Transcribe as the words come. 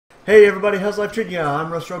Hey everybody, how's life treating ya?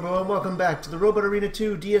 I'm RUSS and welcome back to the Robot Arena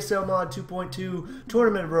 2 D.S.L Mod 2.2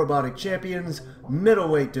 Tournament of Robotic Champions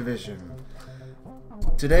Middleweight Division.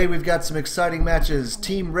 Today we've got some exciting matches.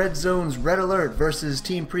 Team Red Zone's Red Alert versus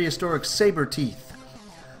Team Prehistoric Saber Teeth.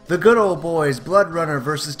 The Good Old Boys Blood Runner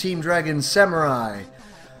versus Team Dragon's Samurai.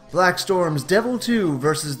 Black Storm's Devil 2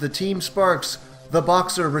 versus the Team Sparks The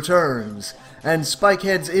Boxer Returns. And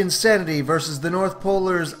Spikehead's Insanity versus the North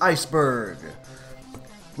Polar's Iceberg.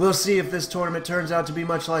 We'll see if this tournament turns out to be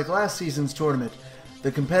much like last season's tournament.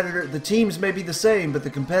 The teams may be the same, but the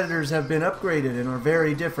competitors have been upgraded and are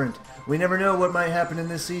very different. We never know what might happen in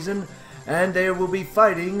this season, and they will be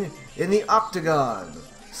fighting in the Octagon.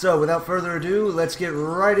 So, without further ado, let's get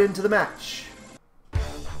right into the match.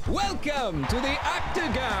 Welcome to the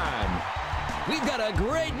Octagon! We've got a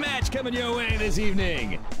great match coming your way this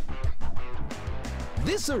evening.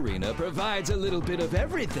 This arena provides a little bit of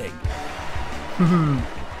everything.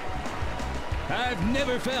 I've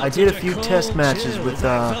never felt I did a few test matches with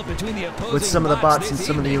some of the bots in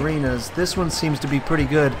some of the arenas. This one seems to be pretty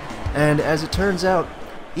good, and as it turns out,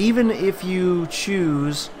 even if you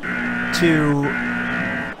choose to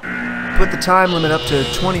put the time limit up to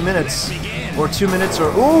 20 minutes or 2 minutes, or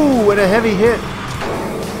ooh, and a heavy hit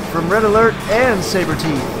from Red Alert and Saber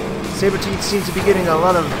Teeth. Saber Teeth seems to be getting a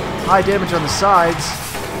lot of high damage on the sides.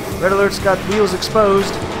 Red Alert's got wheels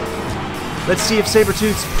exposed. Let's see if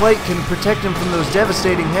Sabertooth's plate can protect him from those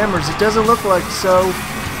devastating hammers. It doesn't look like so.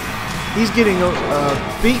 He's getting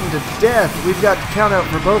beaten to death. We've got count out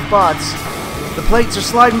for both bots. The plates are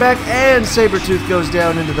sliding back, and Sabertooth goes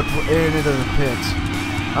down into the pit.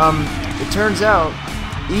 It turns out,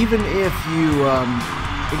 even if you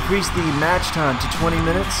increase the match time to 20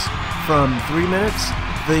 minutes from 3 minutes,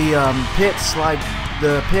 the pits slide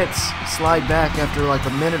back after like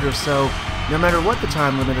a minute or so. No matter what the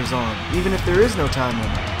time limit is on, even if there is no time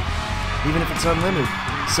limit, even if it's unlimited.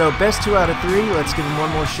 So best 2 out of 3, let's give him one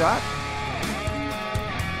more shot.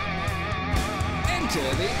 Enter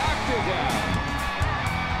the Octagon.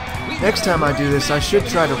 Next time I do this, I should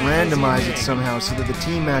try to randomize it somehow so that the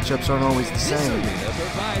team matchups aren't always the same.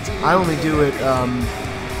 I only do it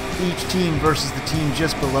each team versus the team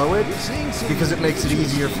just below it because it makes it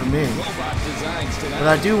easier for me. But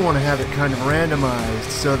I do want to have it kind of randomized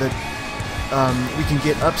so that we can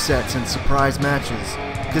get upsets and surprise matches.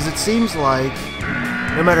 Because it seems like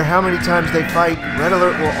no matter how many times they fight, Red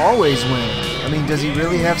Alert will always win. I mean, does he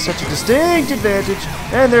really have such a distinct advantage?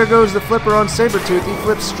 And there goes the flipper on Sabertooth. He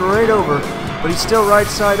flips straight over, but he's still right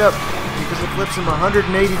side up because it flips him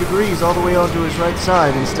 180 degrees all the way onto his right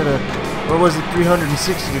side instead of, or was it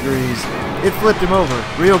 360 degrees? It flipped him over.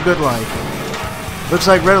 Real good life. Looks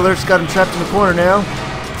like Red Alert's got him trapped in the corner now.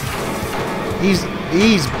 He's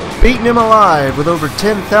beating him alive with over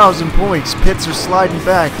 10,000 points. Pits are sliding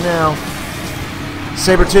back now.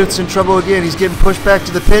 Sabertooth's in trouble again. He's getting pushed back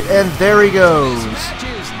to the pit, and there he goes.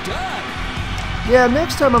 Yeah,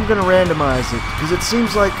 next time I'm going to randomize it, because it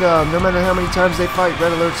seems like no matter how many times they fight,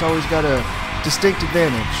 Red Alert's always got a distinct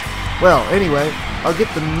advantage. Well, anyway, I'll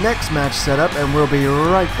get the next match set up, and we'll be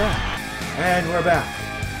right back. And we're back.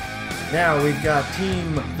 Now we've got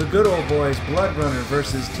Team The Good Old Boys Blood Runner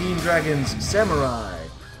versus Team Dragon's Samurai.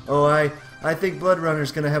 Oh, I think Blood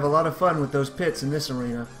Runner's going to have a lot of fun with those pits in this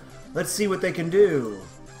arena. Let's see what they can do.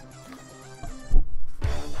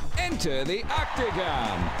 Enter the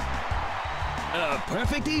Octagon. A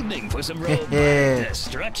perfect evening for some robot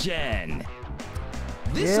destruction.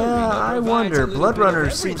 Yeah, I wonder. Blood Runner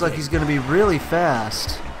seems like he's going to be really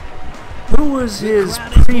fast. Who was his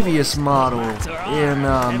previous model in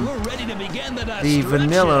the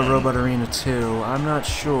vanilla Robot Arena 2? I'm not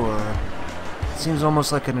sure. Seems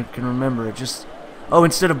almost like I can remember it. Just, oh,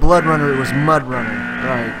 instead of Blood Runner, it was Mud Runner.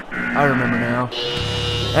 Right, I remember now.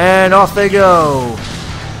 And off they go.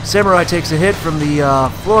 Samurai takes a hit from the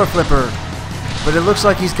floor flipper, but it looks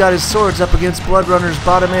like he's got his swords up against Blood Runner's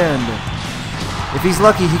bottom end. If he's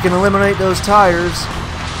lucky, he can eliminate those tires.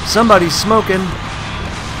 Somebody's smoking.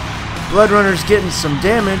 Blood Runner's getting some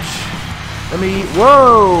damage.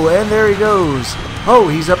 Whoa, and there he goes. Oh,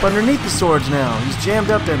 he's up underneath the swords now. He's jammed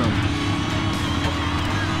up in them.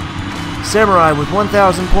 Samurai with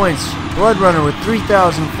 1,000 points. Blood Runner with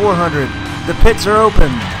 3,400. The pits are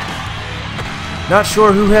open. Not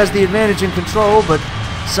sure who has the advantage in control, but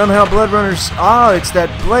somehow Blood Runner's... Ah, it's that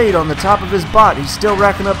blade on the top of his bot. He's still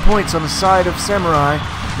racking up points on the side of Samurai.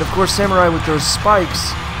 And of course, Samurai with those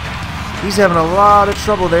spikes. He's having a lot of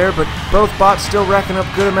trouble there, but both bots still racking up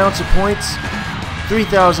good amounts of points.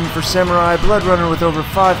 3,000 for Samurai. Blood Runner with over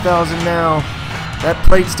 5,000 now. That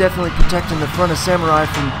plate's definitely protecting the front of Samurai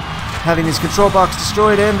from having his control box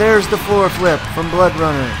destroyed, and there's the floor flip from Blood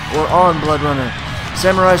Runner, or on Blood Runner.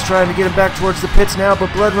 Samurai's trying to get him back towards the pits now,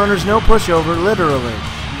 but Blood Runner's no pushover, literally.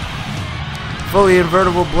 Fully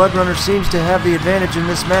invertible, Blood Runner seems to have the advantage in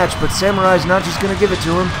this match, but Samurai's not just going to give it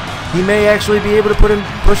to him. He may actually be able to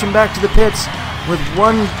push him back to the pits with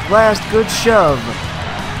one last good shove.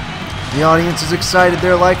 The audience is excited.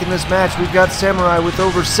 They're liking this match. We've got Samurai with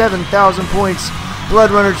over 7,000 points.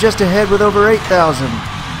 Blood Runner just ahead with over 8,000.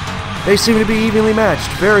 They seem to be evenly matched.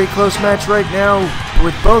 Very close match right now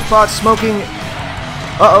with both bots smoking.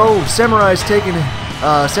 Uh-oh, Samurai's taking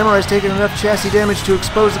enough chassis damage to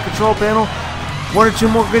expose the control panel. One or two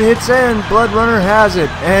more good hits and Blood Runner has it.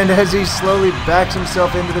 And as he slowly backs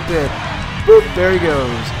himself into the pit, boop, there he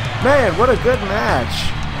goes. Man, what a good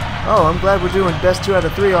match. Oh, I'm glad we're doing best 2 out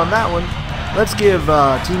of 3 on that one. Let's give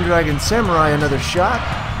Team Dragon Samurai another shot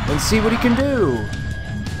and see what he can do.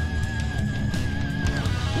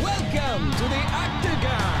 Welcome to the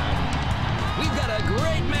Octagon. We've got a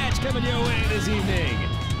great match coming your way this evening.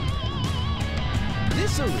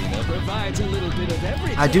 This arena provides a little bit of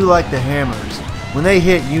everything. I do like the hammers. When they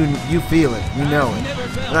hit, you feel it, you know it.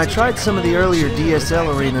 And I tried some of the earlier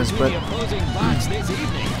D.S.L arenas, but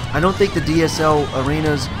I don't think the D.S.L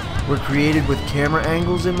arenas were created with camera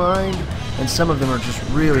angles in mind, and some of them are just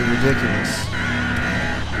really ridiculous.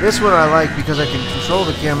 This one I like because I can control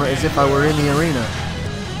the camera as if I were in the arena.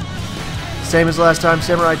 Same as last time,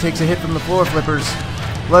 Samurai takes a hit from the floor flippers.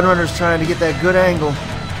 Blood Runner's trying to get that good angle.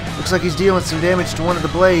 Looks like he's dealing some damage to one of the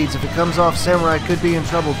blades. If it comes off, Samurai could be in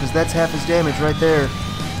trouble because that's half his damage right there.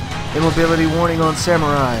 Immobility warning on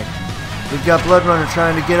Samurai. We've got Blood Runner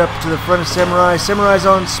trying to get up to the front of Samurai. Samurai's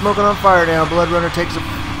smoking on fire now. Blood Runner takes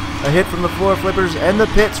a hit from the floor flippers, and the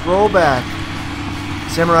pits roll back.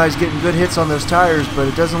 Samurai's getting good hits on those tires, but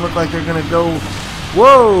it doesn't look like they're going to go...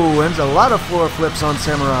 Whoa! And there's a lot of floor flips on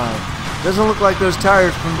Samurai. Doesn't look like those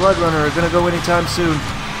tires from Blood Runner are going to go anytime soon.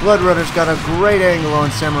 Blood Runner's got a great angle on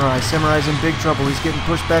Samurai. Samurai's in big trouble. He's getting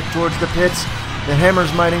pushed back towards the pits. The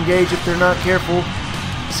hammers might engage if they're not careful.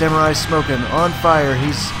 Samurai's smoking, on fire.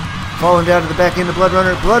 He's falling down to the back end of Blood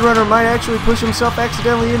Runner. Blood Runner might actually push himself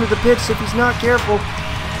accidentally into the pits if he's not careful.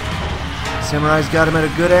 Samurai's got him at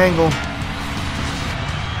a good angle.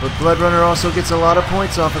 But Blood Runner also gets a lot of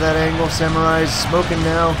points off of that angle. Samurai's smoking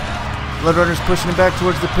now. Blood Runner's pushing him back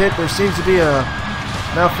towards the pit. There seems to be a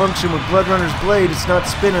malfunction with Blood Runner's blade. It's not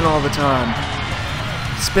spinning all the time.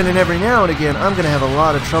 It's spinning every now and again. I'm going to have a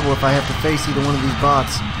lot of trouble if I have to face either one of these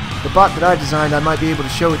bots. The bot that I designed, I might be able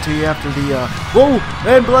to show it to you after the... Whoa!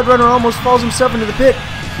 Man, Blood Runner almost falls himself into the pit.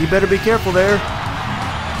 You better be careful there.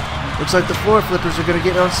 Looks like the floor flippers are going to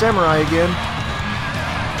get on Samurai again.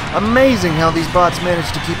 Amazing how these bots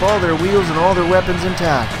manage to keep all their wheels and all their weapons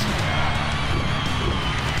intact.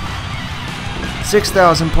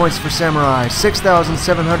 6,000 points for Samurai,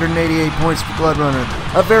 6,788 points for Blood Runner.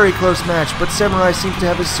 A very close match, but Samurai seems to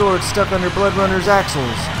have his sword stuck under Blood Runner's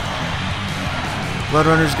axles. Blood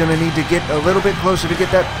Runner's going to need to get a little bit closer to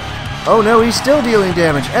get that... Oh no, he's still dealing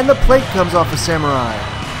damage, and the plate comes off of Samurai.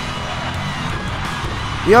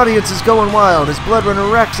 The audience is going wild as Blood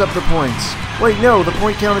Runner racks up the points. Wait, no, the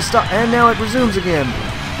point count is stopped, and now it resumes again.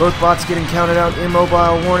 Both bots getting counted out,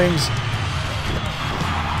 immobile warnings.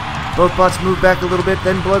 Both bots move back a little bit,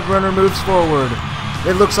 then Blood Runner moves forward.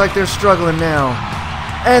 It looks like they're struggling now.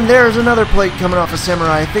 And there's another plate coming off of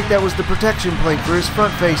Samurai. I think that was the protection plate for his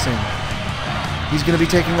front facing. He's going to be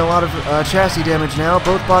taking a lot of chassis damage now.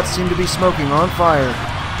 Both bots seem to be smoking, on fire.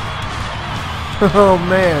 Oh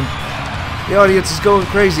man, the audience is going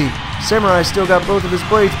crazy. Samurai still got both of his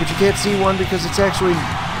blades, but you can't see one because it's actually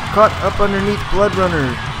caught up underneath Blood Runner.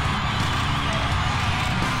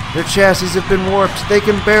 Their chassis have been warped. They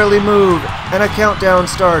can barely move, and a countdown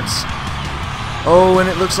starts. Oh, and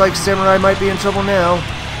it looks like Samurai might be in trouble now.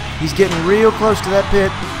 He's getting real close to that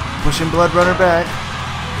pit, pushing Blood Runner back.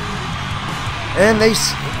 And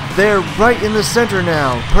they're right in the center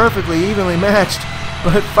now, perfectly evenly matched,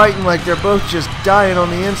 but fighting like they're both just dying on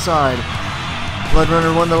the inside. Blood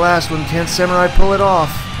Runner won the last one. Can Samurai pull it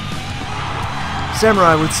off?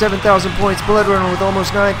 Samurai with 7,000 points. Blood Runner with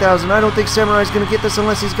almost 9,000. I don't think Samurai's going to get this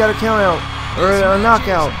unless he's got a count out. Or a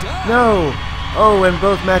knockout. No! Oh, and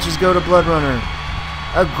both matches go to Blood Runner.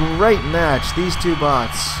 A great match. These two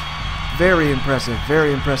bots. Very impressive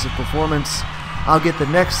performance. I'll get the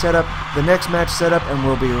next match set up, and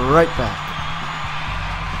we'll be right back.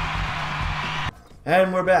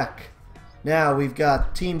 And we're back. Now we've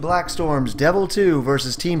got Team Blackstorm's Devil 2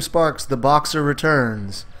 versus Team Sparks' The Boxer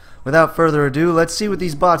Returns. Without further ado, let's see what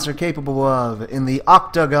these bots are capable of in the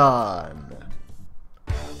Octagon.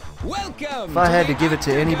 Welcome. If I had to give it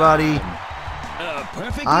to anybody,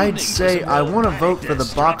 perfect I'd evening say for some I want to vote robotic for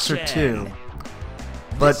the Boxer 2. destruction.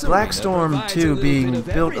 But This Black arena Storm provides a 2 little being bit of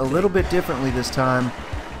built a everything. little bit differently this time,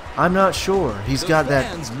 I'm not sure. He's The got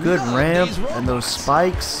that fans good love ramp these and those robots.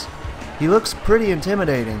 spikes. He looks pretty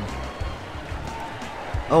intimidating.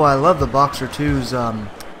 Oh, I love the Boxer 2's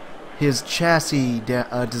his chassis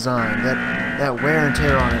design. That wear and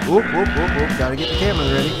tear on it. Whoop, whoop, whoop, whoop. Gotta get the camera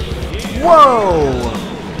ready. Whoa!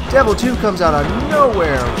 Devil 2 comes out of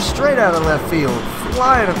nowhere, straight out of left field,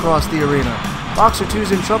 flying across the arena. Boxer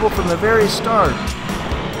 2's in trouble from the very start.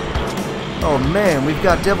 Oh man, we've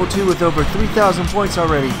got Devil 2 with over 3,000 points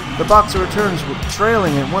already. The Boxer returns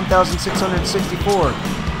trailing at 1,664.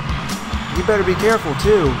 You better be careful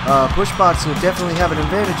too. Pushbots will definitely have an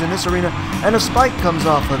advantage in this arena, and a spike comes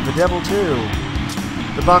off of the Devil 2.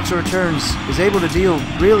 The Boxer returns is able to deal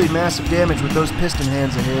really massive damage with those piston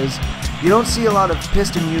hands of his. You don't see a lot of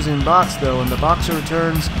piston using bots though, and the Boxer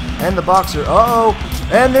returns, and the Boxer, uh-oh,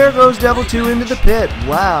 and there goes Devil 2 into the pit.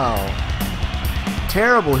 Wow.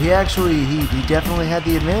 Terrible. He definitely had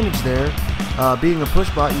the advantage there. Being a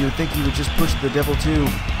pushbot, you would think he would just push the Devil 2,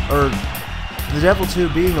 or the Devil 2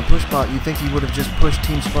 being a pushbot, you'd think he would have just pushed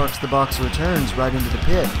Team Sparks the Boxer returns right into the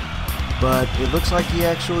pit. But it looks like he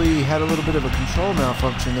actually had a little bit of a control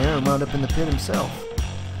malfunction there and wound up in the pit himself.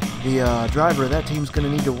 The driver of that team's going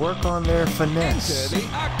to need to work on their finesse. Enter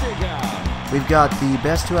the octagon. We've got the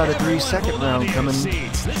best 2 out of 3 second round coming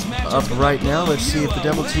up right now. Let's see if the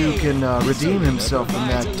Devil 2 can redeem himself from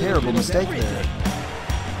that terrible mistake there.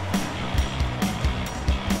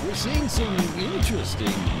 We're seeing some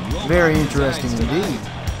interesting Very robot interesting designs indeed.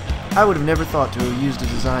 tonight. I would have never thought to have used a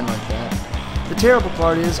design like that. The terrible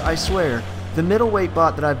part is, I swear, the middleweight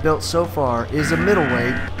bot that I've built so far is a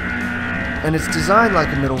middleweight, and it's designed like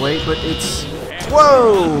a middleweight, but it's...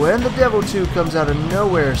 Whoa! And the Devil 2 comes out of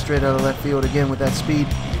nowhere, straight out of left field again with that speed.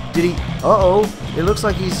 Did he... Uh-oh! It looks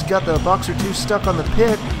like he's got the Boxer 2 stuck on the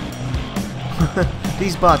pit.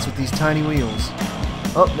 These bots with these tiny wheels.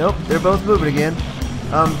 Oh, nope, they're both moving again.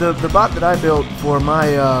 The bot that I built for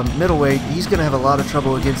my middleweight, he's going to have a lot of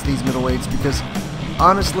trouble against these middleweights because,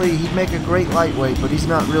 honestly, he'd make a great lightweight, but he's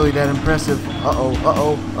not really that impressive. Uh-oh,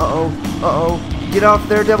 uh-oh, uh-oh, uh-oh. Get off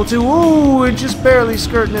there, Devil 2. Ooh, and just barely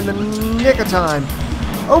skirting in the nick of time.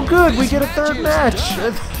 Oh, good, we get a third match.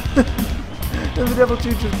 And the Devil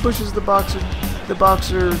 2 just pushes the Boxer. The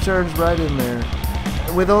Boxer turns right in there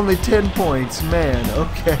with only 10 points. Man,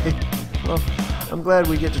 okay. Well, I'm glad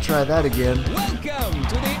we get to try that again. Welcome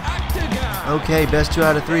to the octagon. Okay, best 2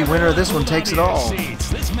 out of 3 winner of this one takes it all.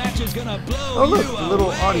 This match is gonna blow Oh look, you the little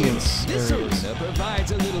away. audience This areas. arena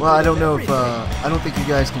provides a little Well, I bit don't of know if everything. I don't think you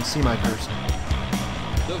guys can see my cursor.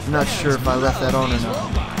 The I'm not fans sure if I left that love on or these not.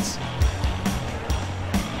 robots.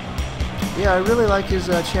 Yeah, I really like his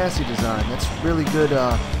chassis design. That's really good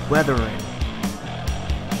weathering.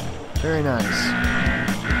 Very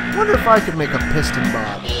nice. Wonder if I could make a piston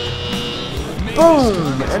bot.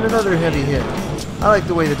 Boom! And another heavy hit. I like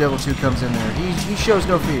the way the Devil 2 comes in there. He shows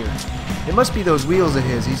no fear. It must be those wheels of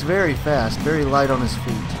his. He's very fast, very light on his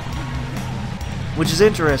feet. Which is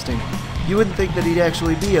interesting. You wouldn't think that he'd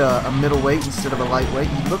actually be a middleweight instead of a lightweight.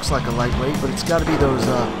 He looks like a lightweight, but it's got to be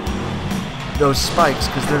those spikes,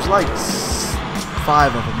 because there's like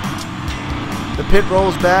 5 of them. The pit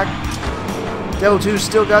rolls back. Devil 2's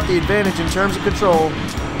still got the advantage in terms of control.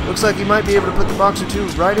 Looks like he might be able to put the Boxer 2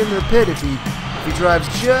 right into the pit if he drives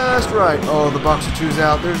just right. Oh, the Boxer 2's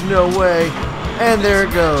out. There's no way. And there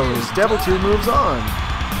it goes. Devil 2 moves on.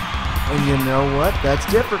 And you know what? That's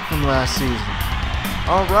different from last season.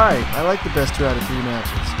 Alright, I like the best 2 out of 3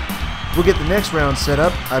 matches. We'll get the next round set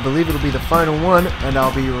up. I believe it'll be the final one, and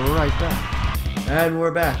I'll be right back. And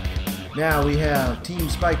we're back. Now we have Team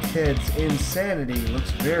Spikehead's Insanity, looks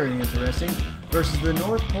very interesting, versus the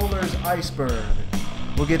North Polar's Iceberg.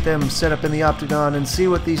 We'll get them set up in the octagon and see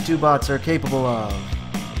what these 2 bots are capable of.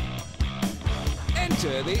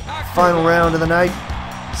 Enter the octagon. Final round of the night.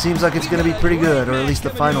 Seems like it's going to be pretty good, or at least the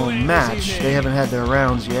final match. They haven't had their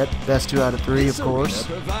rounds yet. Best 2 out of 3, of course. This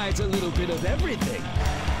arena provides a little bit of everything.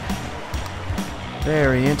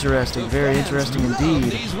 Very interesting Love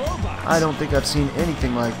indeed. these robots. I don't think I've seen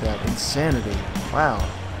anything like that. Insanity. Wow.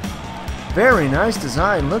 Very nice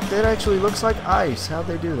design. Look, that actually looks like ice. How'd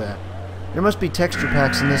they do that? There must be texture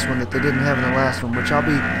packs in this one that they didn't have in the last one, which I'll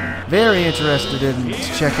be very interested in to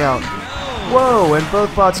check out. Whoa, and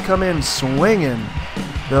both bots come in swinging.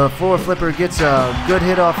 The floor flipper gets a good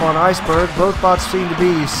hit off on Iceberg. Both bots seem to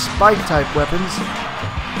be spike-type weapons,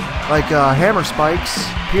 like hammer spikes,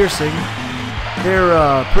 piercing.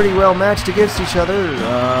 They're pretty well matched against each other,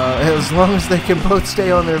 as long as they can both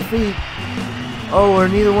stay on their feet. Oh, are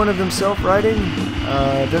neither one of them self-riding?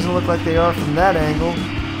 Doesn't look like they are from that angle.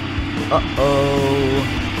 Uh-oh.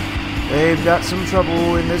 They've got some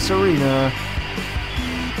trouble in this arena.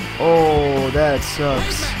 Oh, that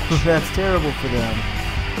sucks. That's terrible for them.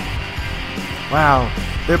 Wow.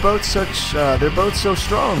 They're both so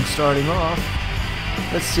strong starting off.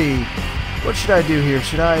 Let's see. What should I do here?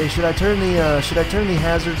 Should I turn the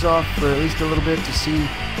hazards off for at least a little bit to see,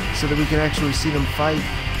 so that we can actually see them fight?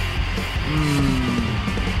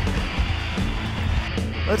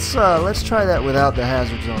 Let's try that without the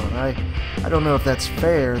hazards on. I don't know if that's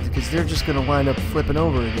fair, because they're just gonna wind up flipping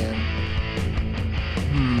over again.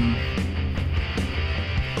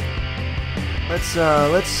 Let's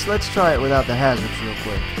try it without the hazards real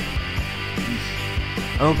quick.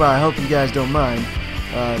 I hope you guys don't mind.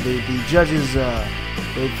 The judges,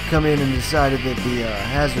 they've come in and decided that the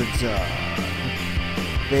hazards,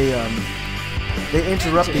 they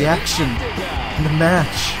interrupt the action in the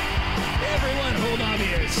match.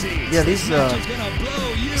 Yeah, these,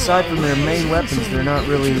 aside from their main weapons, they're not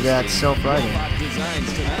really that self-righting.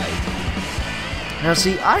 Now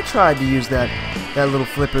see, I tried to use that little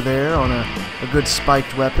flipper there on a good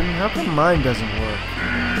spiked weapon. How come mine doesn't work?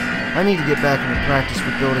 I need to get back into practice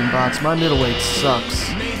with building bots. My middleweight sucks.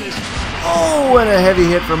 Oh, and a heavy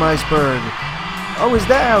hit from Iceberg. Oh, is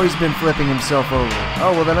that how he's been flipping himself over?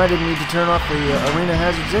 Oh, well then I didn't need to turn off the arena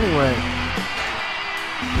hazards anyway.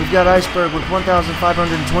 We've got Iceberg with 1,526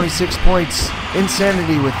 points.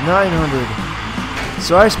 Insanity with 900.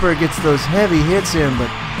 So Iceberg gets those heavy hits in, but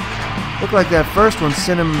looked like that first one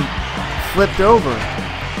sent him flipped over.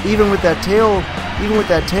 Even with that tail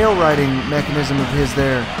riding mechanism of his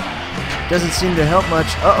there. Doesn't seem to help much.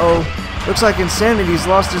 Uh-oh. Looks like Insanity's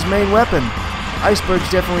lost his main weapon. Iceberg's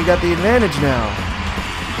definitely got the advantage now.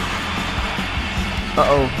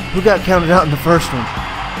 Uh-oh. Who got counted out in the first one?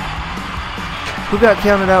 Who got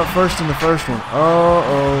counted out first in the first one?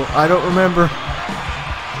 Uh-oh. I don't remember.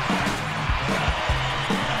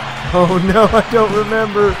 Oh, no, I don't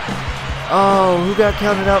remember. Oh, who got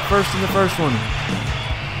counted out first in the first one?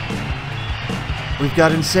 We've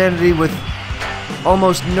got Insanity with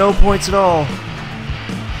almost no points at all.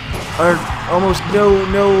 Or almost no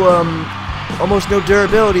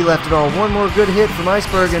durability left at all. One more good hit from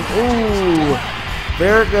Iceberg and ooh,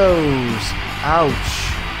 there it goes.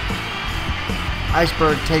 Ouch.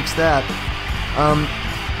 Iceberg takes that.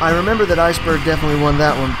 I remember that Iceberg definitely won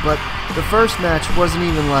that one, but the first match wasn't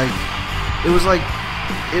even like, it was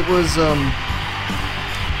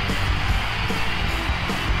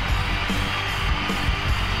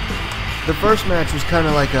the first match was kind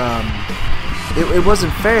of like, it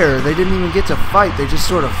wasn't fair. They didn't even get to fight. They just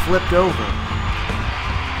sort of flipped over.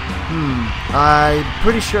 I'm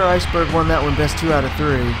pretty sure Iceberg won that one best 2 out of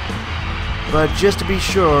 3. But just to be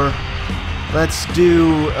sure, let's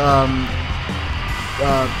do a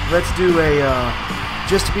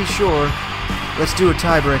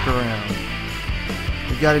tiebreaker round.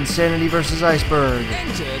 We've got Insanity versus Iceberg.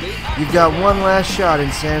 You've got one last shot,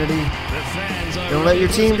 Insanity. Don't let your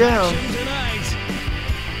team down.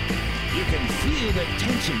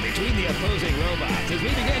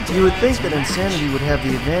 You would think that Insanity would have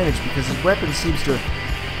the advantage because his weapon seems to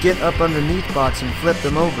get up underneath bots and flip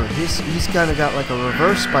them over. He's kind of got like a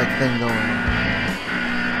reverse spike thing going on.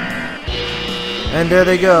 And there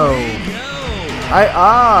they go.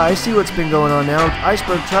 I see what's been going on now.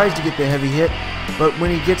 Iceberg tries to get the heavy hit, but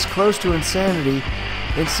when he gets close to Insanity,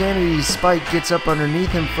 Insanity's spike gets up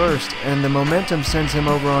underneath him first, and the momentum sends him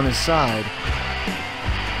over on his side.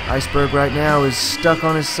 Iceberg right now is stuck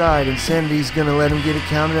on his side. Insanity's gonna let him get it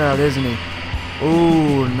counted out, isn't he?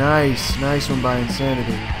 Ooh, nice. Nice one by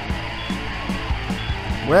Insanity.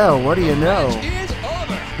 Well, what do you know?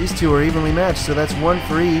 These two are evenly matched, so that's one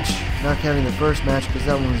for each. Not counting the first match, because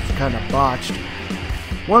that one was kind of botched.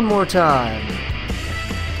 One more time.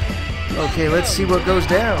 Okay, let's see what goes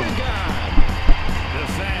down. The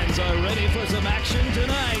fans are ready for some action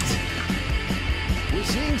tonight. We're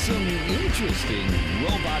seeing some interesting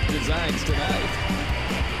robot designs tonight.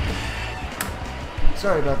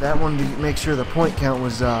 Sorry about that. Wanted to make sure the point count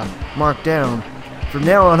was marked down. From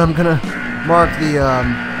now on, I'm gonna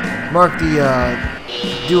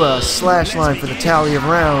do a slash line for the tally of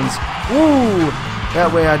rounds. Woo!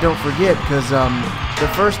 That way I don't forget, because the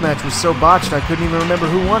first match was so botched I couldn't even remember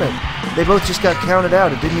who won it. They both just got counted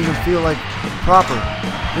out. It didn't even feel like proper.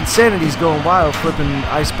 Insanity's going wild, flipping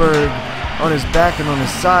Iceberg on his back and on his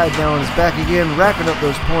side, now on his back again, racking up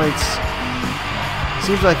those points.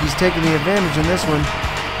 Seems like he's taking the advantage in this one,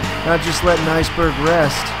 not just letting Iceberg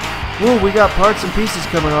rest. Ooh, we got parts and pieces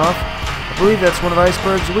coming off. I believe that's one of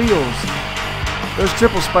Iceberg's wheels. Those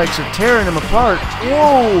triple spikes are tearing him apart.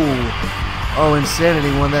 Whoa! Oh,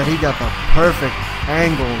 Insanity won that. He got the perfect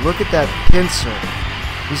angle. Look at that pincer.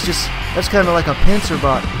 That's kind of like a pincer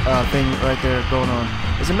bot thing right there going on.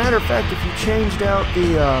 As a matter of fact, if you changed out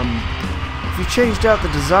the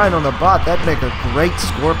design on the bot, that'd make a great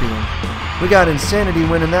Scorpion. We got Insanity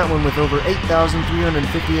winning that one with over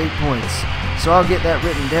 8,358 points. So I'll get that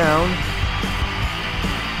written down.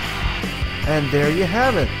 And there you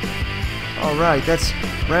have it. Alright, that's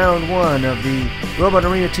round 1 of the Robot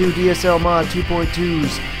Arena 2 D.S.L Mod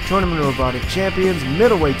 2.2's Tournament of Robotic Champions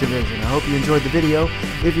Middleweight Division. I hope you enjoyed the video.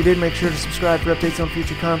 If you did, make sure to subscribe for updates on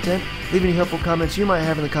future content. Leave any helpful comments you might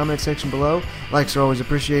have in the comment section below. Likes are always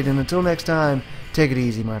appreciated, and until next time, take it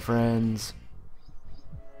easy, my friends.